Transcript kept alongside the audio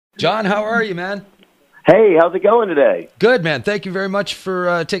John, how are you, man? Hey, how's it going today? Good, man. Thank you very much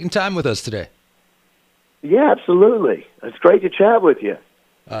for taking time with us today. Yeah, absolutely. It's great to chat with you.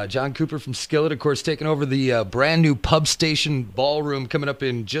 John Cooper from Skillet, of course, taking over the brand new Pub Station Ballroom coming up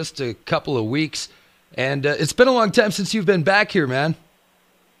in just a couple of weeks. And it's been a long time since you've been back here, man.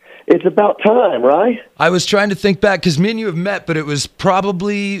 It's about time, right? I was trying to think back, because me and you have met, but it was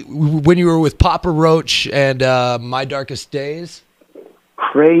probably when you were with Papa Roach and My Darkest Days.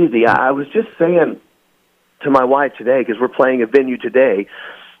 Crazy. I was just saying to my wife today, because we're playing a venue today,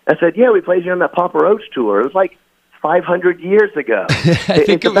 I said, yeah, we played you on that Papa Roach tour. It was like 500 years ago.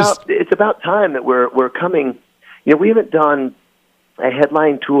 It's about time that we're coming. You know, we haven't done a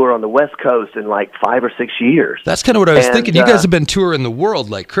headline tour on the West Coast in like 5 or 6 years. That's kind of what I was thinking. You guys have been touring the world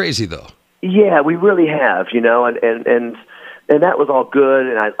like crazy, though. Yeah, we really have, you know, and that was all good,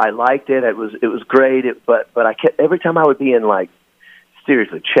 and I liked it. It was great, but I kept, every time I would be in, like,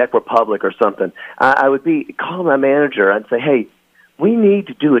 seriously, Czech Republic or something, I would be calling my manager. I'd say, hey, we need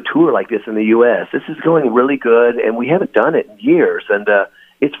to do a tour like this in the U.S. This is going really good, and we haven't done it in years. And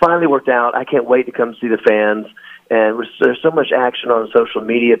it's finally worked out. I can't wait to come see the fans. And there's so much action on social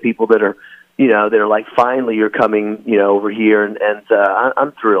media, people that are, you know, they're like, finally you're coming, you know, over here. And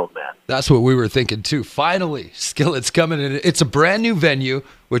I'm thrilled, man. That's what we were thinking, too. Finally, Skillet's coming in. It's a brand new venue,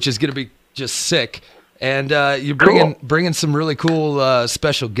 which is going to be just sick. And you're bringing some really cool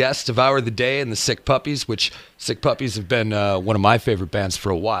special guests, Devour the Day and the Sick Puppies, which Sick Puppies have been one of my favorite bands for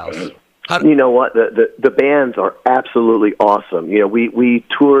a while. You know what? The bands are absolutely awesome. You know, we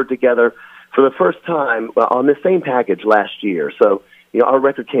toured together for the first time on the same package last year. So, you know, our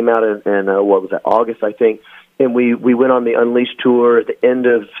record came out in what was that, August, I think, and we went on the Unleashed tour at the end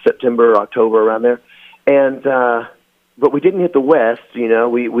of September, October, around there. And but we didn't hit the West. You know,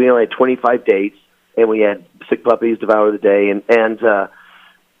 we only had 25 dates. And we had Sick Puppies, Devour the Day, and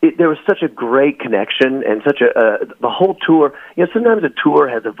there was such a great connection and such the whole tour. You know, sometimes a tour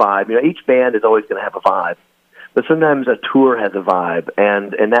has a vibe. You know, each band is always going to have a vibe, but sometimes a tour has a vibe,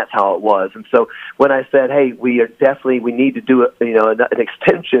 and that's how it was. And so when I said, hey, we need to do an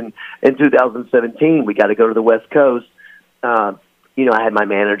extension in 2017. We got to go to the West Coast. You know, I had my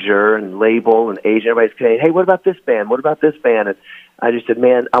manager and label and agent. Everybody's saying, hey, what about this band? What about this band? And I just said,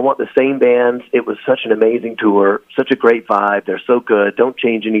 man, I want the same bands. It was such an amazing tour, such a great vibe. They're so good. Don't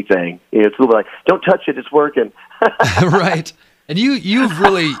change anything. You know, it's a little like, don't touch it. It's working. Right. And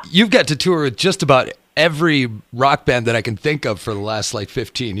you've got to tour with just about every rock band that I can think of for the last like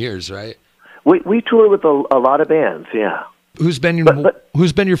 15 years, right? We tour with a lot of bands, yeah. Who's been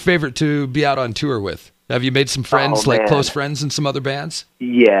your favorite to be out on tour with? Have you made some friends, like close friends in some other bands?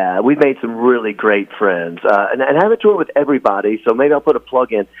 Yeah, we've made some really great friends. And I haven't toured with everybody, so maybe I'll put a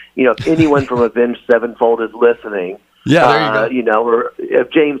plug in. You know, if anyone from Avenged Sevenfold is listening, yeah, there you go. You know, or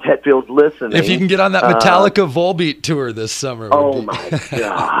if James Hetfield's listening. If you can get on that Metallica Volbeat tour this summer. Oh, my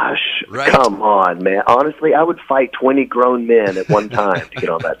gosh. Right? Come on, man. Honestly, I would fight 20 grown men at one time to get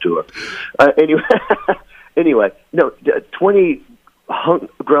on that tour. Anyway, no, 20...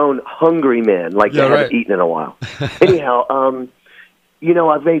 grown hungry men like they haven't eaten in a while. Anyhow, you know,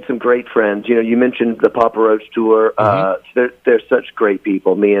 I've made some great friends. You know, you mentioned the Papa Roach tour. They're such great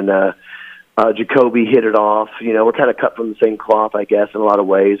people. Me and Jacoby hit it off. You know, we're kind of cut from the same cloth, I guess, in a lot of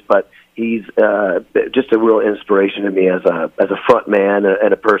ways. But he's just a real inspiration to me as a front man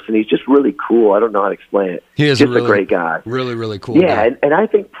and a person. He's just really cool. I don't know how to explain it. He is just a great guy. Really, really cool. Yeah, guy. And I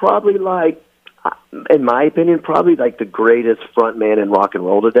think probably like, in my opinion, probably like the greatest front man in rock and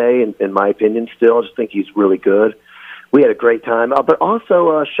roll today, in my opinion still. I just think he's really good. We had a great time. But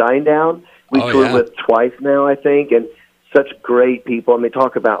also Shinedown, we toured with twice now, I think, and such great people. And they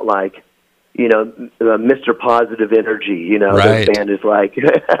talk about, like, you know, Mr. Positive Energy, you know, right. This band is like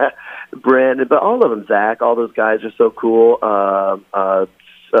Brandon, but all of them, Zach, all those guys are so cool.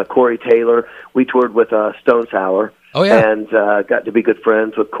 Corey Taylor, we toured with Stone Sour. Oh, yeah. And got to be good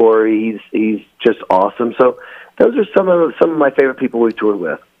friends with Corey. He's just awesome. So those are some of my favorite people we toured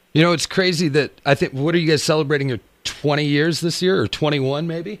with. You know, it's crazy that I think, what are you guys celebrating, your 20 years this year, or 21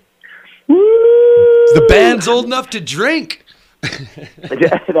 maybe? Woo! The band's old enough to drink.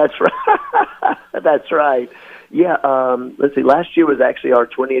 Yeah, that's right. That's right. Yeah, let's see. Last year was actually our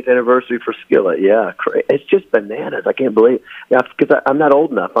 20th anniversary for Skillet. Yeah, it's just bananas. I can't believe it. Yeah, because I'm not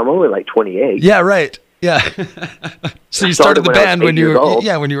old enough. I'm only like 28. Yeah, right. Yeah. So you started the band when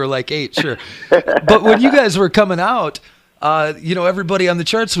you were like 8, sure. But when you guys were coming out, you know, everybody on the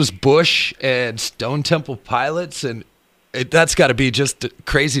charts was Bush and Stone Temple Pilots, and that's got to be just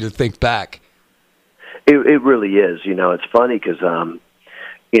crazy to think back. It really is. You know, it's funny because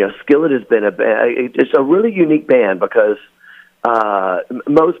you know, Skillet has been it's a really unique band because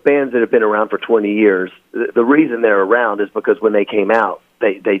most bands that have been around for 20 years, the reason they're around is because when they came out,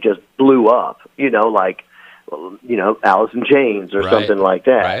 they just blew up, like, Alice in Chains or something like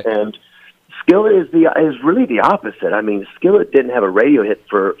that. Right. And Skillet is really the opposite. I mean, Skillet didn't have a radio hit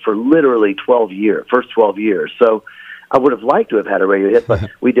for literally 12 years, first 12 years. So I would have liked to have had a radio hit, but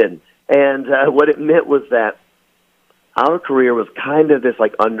we didn't. And what it meant was that our career was kind of this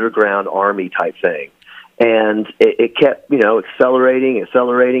like underground army type thing. And it kept, accelerating.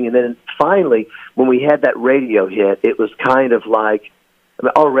 And then finally, when we had that radio hit, it was kind of like,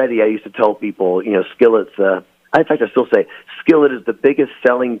 already I used to tell people, Skillet's, in fact, I still say, Skillet is the biggest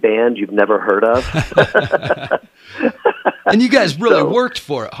selling band you've never heard of. And you guys really worked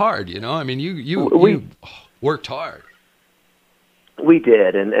for it hard, I mean, you worked hard. We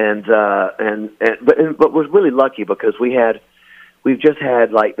did, but was really lucky because we've just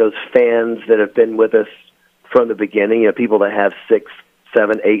had like those fans that have been with us from the beginning, people that have 6,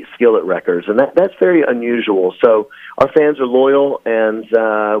 7, 8 Skillet records, and that's very unusual. So our fans are loyal, and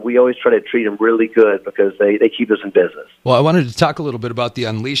we always try to treat them really good because they keep us in business. Well, I wanted to talk a little bit about the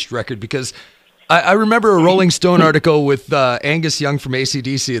Unleashed record because I remember a Rolling Stone article with Angus Young from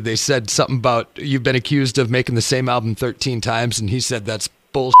AC/DC. They said something about you've been accused of making the same album 13 times, and he said that's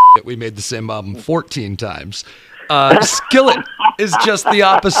bullshit. We made the same album 14 times. Skillet is just the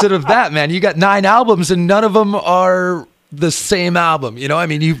opposite of that, man. You got 9 albums, and none of them are the same album. I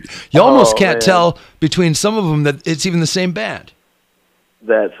mean, you almost can't tell between some of them that it's even the same band.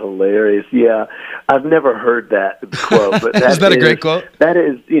 That's hilarious. Yeah, I've never heard that quote, but Isn't that a great quote? That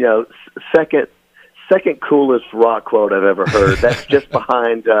is, second coolest rock quote I've ever heard. That's just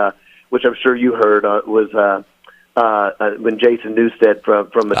behind, which I'm sure you heard, was when Jason Newsted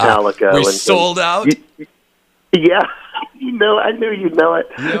from Metallica. We sold out. Yeah, I knew you'd know it.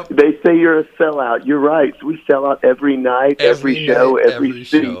 Yep. They say you're a sellout. You're right. So we sell out every night, every show, every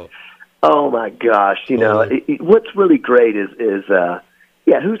seat. Show. Oh my gosh! What's really great is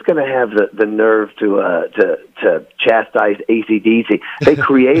who's going to have the nerve to chastise AC/DC? They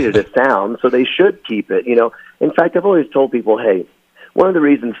created a sound, so they should keep it. In fact, I've always told people, hey, one of the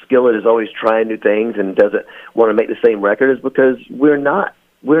reasons Skillet is always trying new things and doesn't want to make the same record is because we're not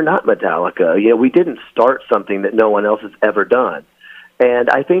Metallica. We didn't start something that no one else has ever done. And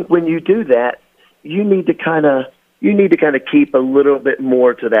I think when you do that, you need to kind of keep a little bit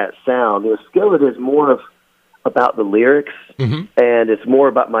more to that sound. Skillet is more about the lyrics, and it's more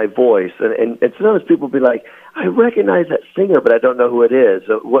about my voice. And sometimes people be like, I recognize that singer, but I don't know who it is.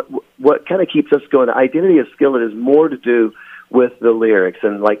 So what kind of keeps us going? The identity of Skillet is more to do with the lyrics.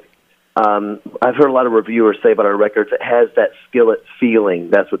 And like, I've heard a lot of reviewers say about our records, it has that Skillet feeling.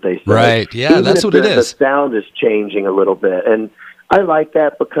 That's what they say. Right, yeah, even that's what it is. The sound is changing a little bit. And I like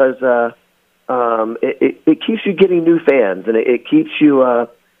that because it keeps you getting new fans, and it keeps you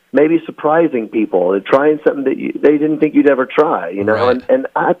maybe surprising people and trying something that they didn't think you'd ever try, Right. And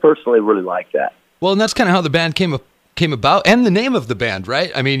I personally really like that. Well, and that's kind of how the band came about, and the name of the band,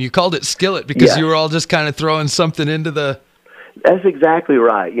 right? I mean, you called it Skillet because you were all just kind of throwing something into the... That's exactly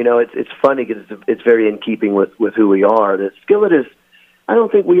right. It's funny because it's very in keeping with who we are. That Skillet is, I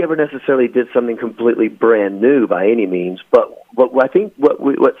don't think we ever necessarily did something completely brand new by any means, but I think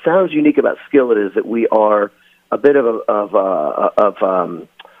what sounds unique about Skillet is that we are a bit of a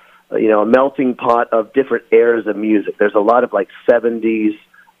melting pot of different eras of music. There's a lot of like 70s,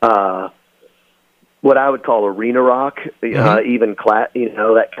 what I would call arena rock, even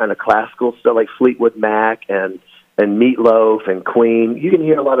that kind of classical stuff like Fleetwood Mac and Meatloaf and Queen. You can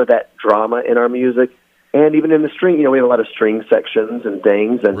hear a lot of that drama in our music. And even in the string, we have a lot of string sections and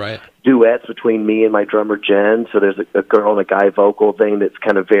things and duets between me and my drummer, Jen. So there's a girl and a guy vocal thing that's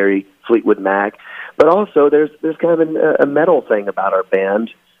kind of very Fleetwood Mac. But also there's kind of a metal thing about our band.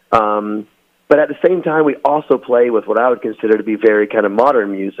 But at the same time, we also play with what I would consider to be very kind of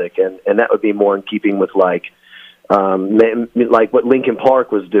modern music. And that would be more in keeping with like what Linkin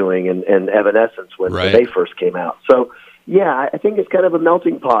Park was doing and Evanescence when they first came out. So, yeah, I think it's kind of a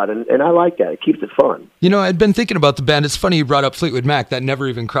melting pot, and I like that. It keeps it fun. I'd been thinking about the band. It's funny you brought up Fleetwood Mac. That never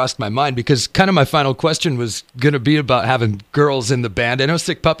even crossed my mind because kind of my final question was going to be about having girls in the band. I know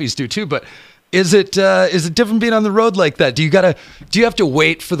Sick Puppies do too, but is it different being on the road like that? Do you have to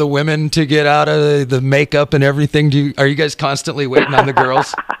wait for the women to get out of the makeup and everything? Are you guys constantly waiting on the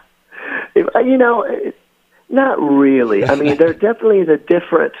girls? Not really. I mean, there definitely is a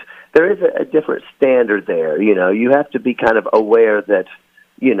different standard there. You have to be kind of aware that,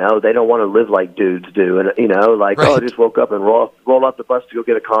 they don't want to live like dudes do. And, I just woke up and roll up the bus to go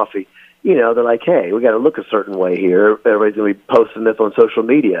get a coffee. they're like, hey, we got to look a certain way here. Everybody's going to be posting this on social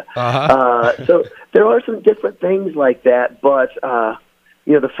media. So there are some different things like that. But,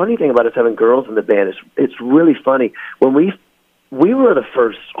 the funny thing about us having girls in the band is it's really funny. When we were the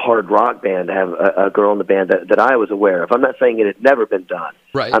first hard rock band to have a girl in the band that I was aware of. I'm not saying it had never been done.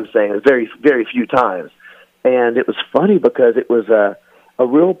 Right. I'm saying it very, very few times. And it was funny because it was a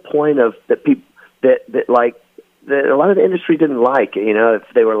real point of that people that a lot of the industry didn't like. If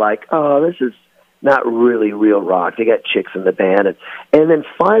they were like, oh, this is not really real rock. They got chicks in the band, and then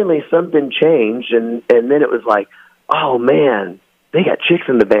finally something changed, and then it was like, oh man, they got chicks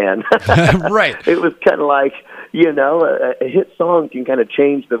in the band. Right. It was kind of like, a hit song can kind of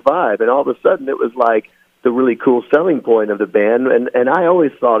change the vibe, and all of a sudden it was like the really cool selling point of the band, and I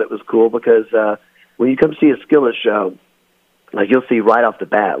always thought it was cool because when you come see a Skillet show, like you'll see right off the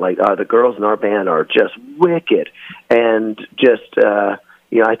bat, like the girls in our band are just wicked, and just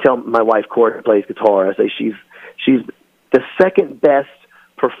I tell my wife Court who plays guitar, I say she's the second best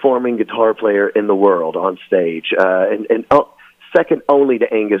performing guitar player in the world on stage, and second only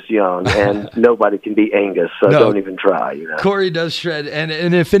to Angus Young, and nobody can beat Angus, so don't even try. Corey does shred, and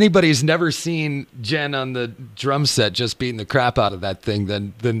if anybody's never seen Jen on the drum set just beating the crap out of that thing,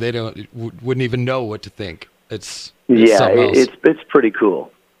 then they wouldn't even know what to think. It's pretty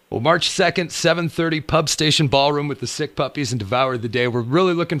cool. Well, March 2nd, 7:30, Pub Station Ballroom with the Sick Puppies and Devour the Day. We're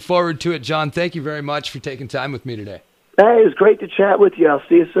really looking forward to it, John. Thank you very much for taking time with me today. Hey, it was great to chat with you. I'll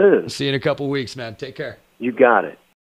see you soon. See you in a couple weeks, man. Take care. You got it.